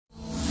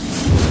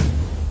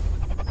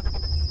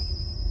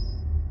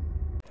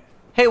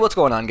Hey, what's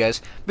going on,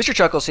 guys? Mr.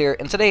 Chuckles here,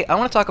 and today I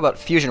want to talk about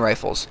fusion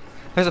rifles.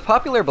 There's a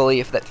popular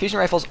belief that fusion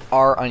rifles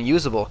are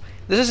unusable.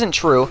 This isn't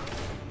true.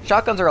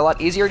 Shotguns are a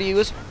lot easier to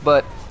use,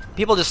 but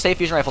people just say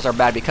fusion rifles are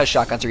bad because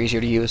shotguns are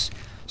easier to use.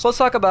 So let's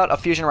talk about a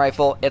fusion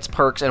rifle, its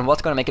perks, and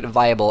what's going to make it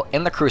viable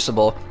in the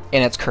Crucible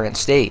in its current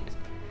state.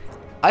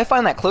 I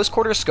find that close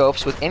quarter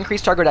scopes with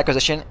increased target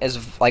acquisition is,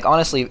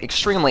 honestly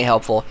extremely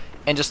helpful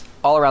and just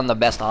all around the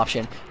best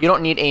option. You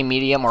don't need a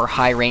medium or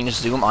high range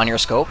zoom on your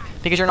scope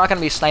because you're not going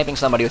to be sniping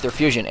somebody with your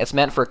fusion. It's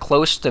meant for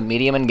close to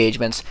medium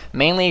engagements,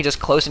 mainly just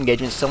close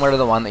engagements similar to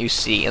the one that you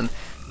see in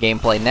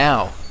gameplay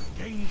now.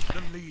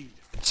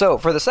 So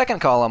for the second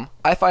column,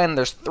 I find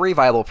there's 3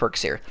 viable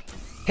perks here.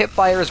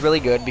 Hipfire is really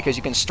good because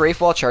you can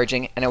strafe while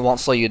charging and it won't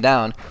slow you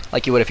down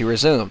like you would if you were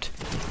zoomed.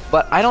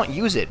 But I don't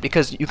use it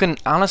because you can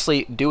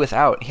honestly do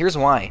without. Here's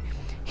why.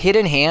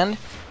 Hidden hand,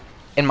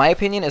 in my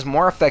opinion, is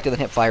more effective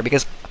than hipfire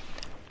because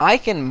I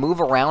can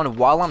move around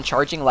while I'm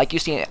charging like you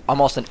see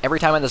almost every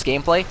time in this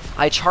gameplay.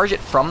 I charge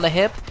it from the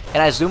hip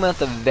and I zoom in at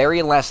the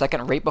very last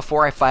second right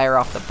before I fire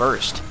off the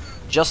burst.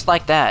 Just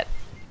like that.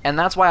 And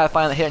that's why I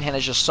find that hidden hand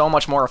is just so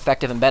much more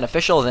effective and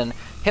beneficial than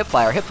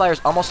hipfire. Hipfire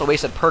is almost a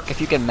wasted perk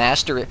if you can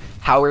master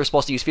how we're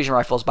supposed to use fusion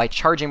rifles by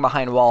charging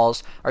behind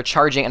walls or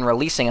charging and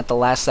releasing at the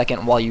last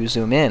second while you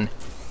zoom in.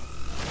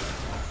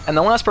 And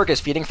the last perk is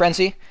Feeding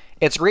Frenzy.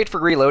 It's great for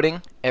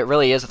reloading. It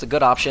really is. It's a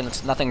good option.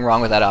 There's nothing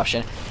wrong with that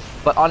option.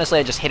 But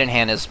honestly, just hidden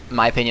hand is, in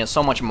my opinion,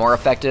 so much more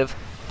effective.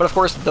 But of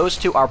course, those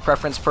two are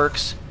preference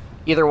perks.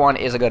 Either one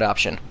is a good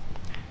option.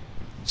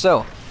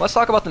 So, let's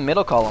talk about the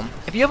middle column.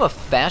 If you have a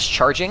fast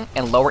charging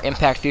and lower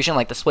impact fusion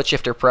like the Split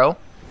Shifter Pro,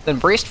 then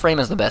Braced Frame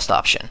is the best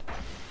option.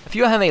 If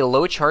you have a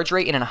low charge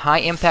rate and a high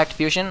impact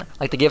fusion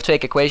like the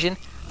Give-Take equation,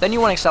 then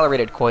you want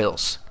accelerated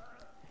coils.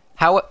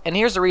 And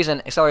here's the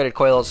reason accelerated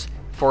coils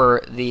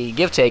for the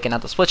Give-Take and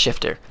not the Split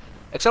Shifter.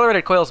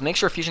 Accelerated coils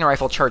makes your fusion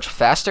rifle charge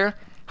faster,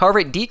 however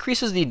it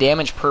decreases the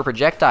damage per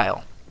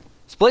projectile.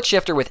 Split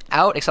Shifter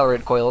without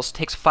accelerated coils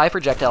takes 5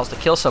 projectiles to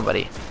kill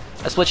somebody.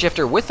 A Split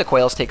Shifter with the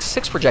coils takes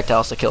 6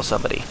 projectiles to kill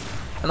somebody.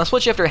 And the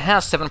Split Shifter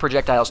has 7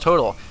 projectiles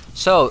total.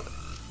 So,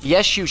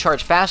 yes, you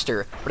charge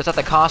faster, but it's at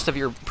the cost of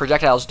your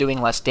projectiles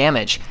doing less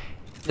damage.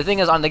 The thing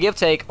is, on the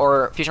Give-Take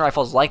or fusion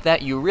rifles like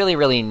that, you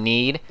really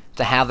need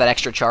to have that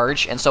extra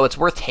charge, and so it's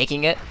worth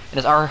taking it, and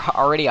it's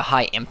already a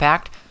high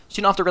impact, so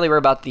you don't have to really worry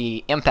about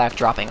the impact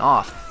dropping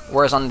off.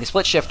 Whereas on the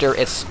Split Shifter,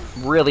 it's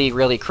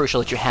really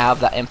crucial that you have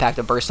that impact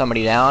to burst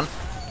somebody down.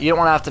 You don't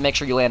want to have to make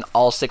sure you land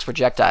all 6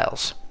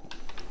 projectiles.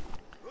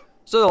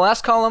 So the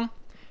last column,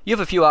 you have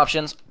a few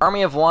options.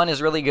 Army of One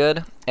is really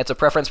good. It's a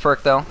preference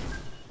perk though.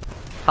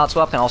 Hot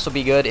Swap can also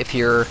be good if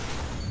you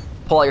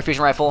pull out your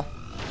fusion rifle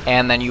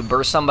and then you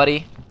burst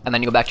somebody and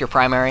then you go back to your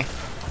primary.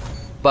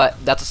 But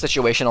that's a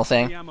situational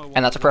thing,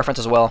 and that's a preference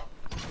as well.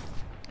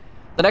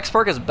 The next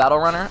perk is Battle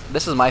Runner.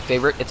 This is my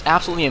favorite. It's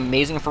absolutely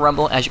amazing for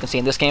Rumble, as you can see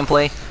in this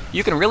gameplay.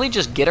 You can really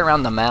just get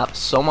around the map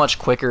so much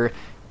quicker.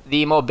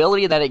 The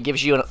mobility that it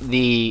gives you,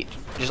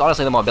 just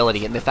honestly the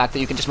mobility, and the fact that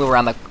you can just move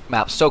around the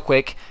map so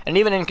quick, and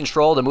even in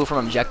control to move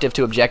from objective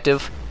to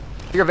objective.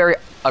 If you're a very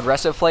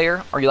aggressive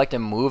player, or you like to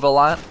move a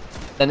lot,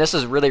 then this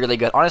is really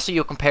good. Honestly,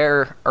 you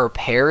compare or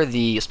pair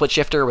the Split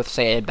Shifter with,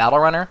 say, a Battle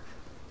Runner,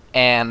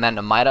 and then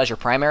a Mida as your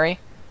primary.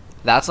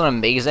 That's an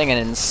amazing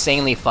and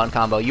insanely fun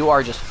combo. You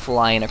are just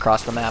flying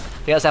across the map.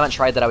 If you guys haven't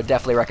tried that, I would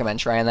definitely recommend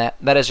trying that.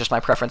 That is just my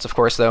preference, of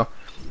course, though.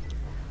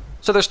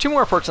 So there's 2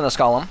 more perks in this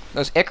column.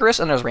 There's Icarus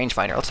and there's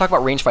Rangefinder. Let's talk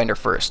about Rangefinder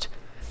first.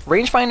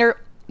 Rangefinder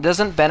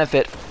doesn't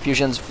benefit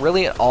fusions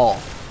really at all,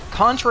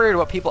 contrary to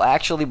what people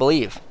actually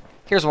believe.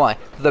 Here's why.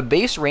 The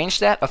base range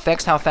stat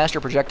affects how fast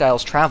your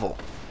projectiles travel.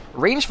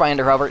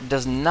 Rangefinder, however,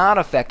 does not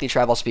affect the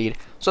travel speed,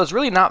 so it's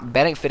really not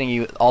benefiting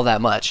you all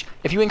that much.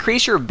 If you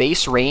increase your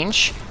base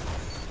range,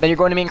 then you're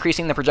going to be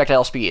increasing the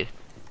projectile speed.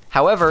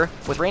 However,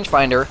 with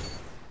Rangefinder,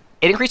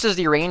 it increases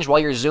the range while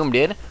you're zoomed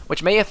in,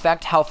 which may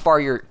affect how far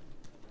your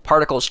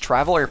particles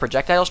travel or your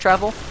projectiles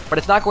travel, but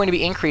it's not going to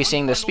be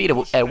increasing the speed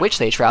at which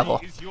they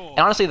travel. And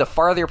honestly, the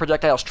farther your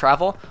projectiles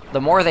travel,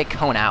 the more they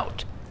cone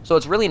out. So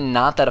it's really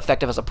not that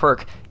effective as a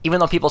perk,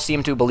 even though people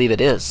seem to believe it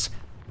is.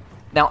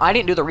 Now, I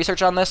didn't do the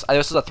research on this.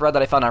 This is a thread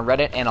that I found on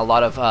Reddit, and a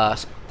lot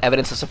of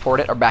evidence to support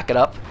it or back it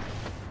up.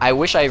 I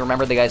wish I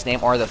remembered the guy's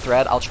name or the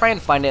thread. I'll try and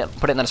find it,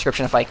 put it in the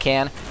description if I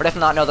can, but if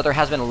not, know that there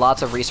has been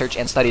lots of research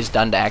and studies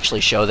done to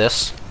actually show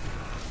this.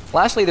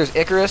 Lastly, there's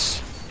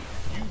Icarus.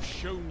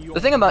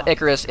 The thing about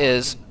Icarus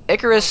is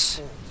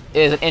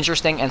an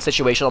interesting and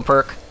situational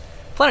perk.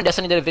 Planet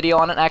Destiny did a video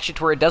on it actually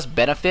to where it does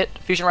benefit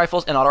fusion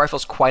rifles and auto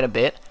rifles quite a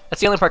bit. That's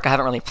the only perk I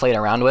haven't really played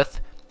around with,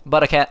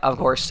 but of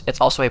course,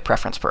 it's also a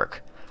preference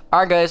perk.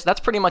 Alright guys,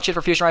 that's pretty much it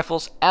for fusion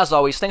rifles. As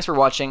always, thanks for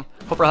watching,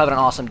 hope you're having an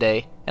awesome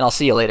day, and I'll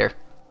see you later.